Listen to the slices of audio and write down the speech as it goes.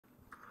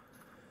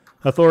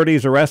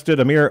Authorities arrested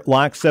Amir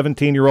Locke's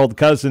 17-year-old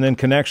cousin in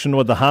connection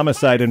with the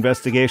homicide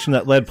investigation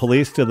that led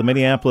police to the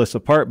Minneapolis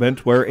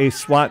apartment where a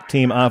SWAT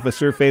team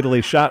officer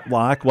fatally shot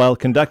Locke while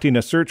conducting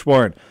a search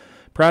warrant.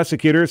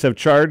 Prosecutors have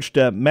charged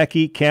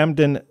Mecky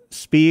Camden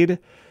Speed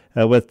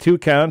with 2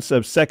 counts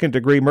of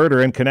second-degree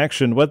murder in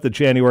connection with the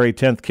January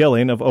 10th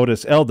killing of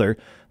Otis Elder.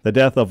 The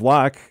death of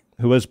Locke,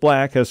 who is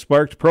black, has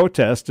sparked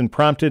protest and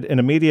prompted an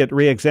immediate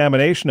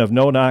re-examination of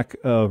no-knock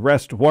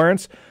arrest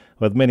warrants,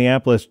 with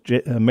Minneapolis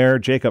Mayor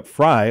Jacob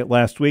Fry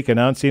last week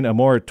announcing a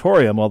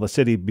moratorium while the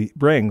city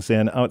brings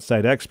in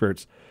outside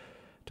experts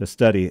to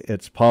study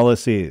its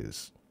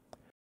policies.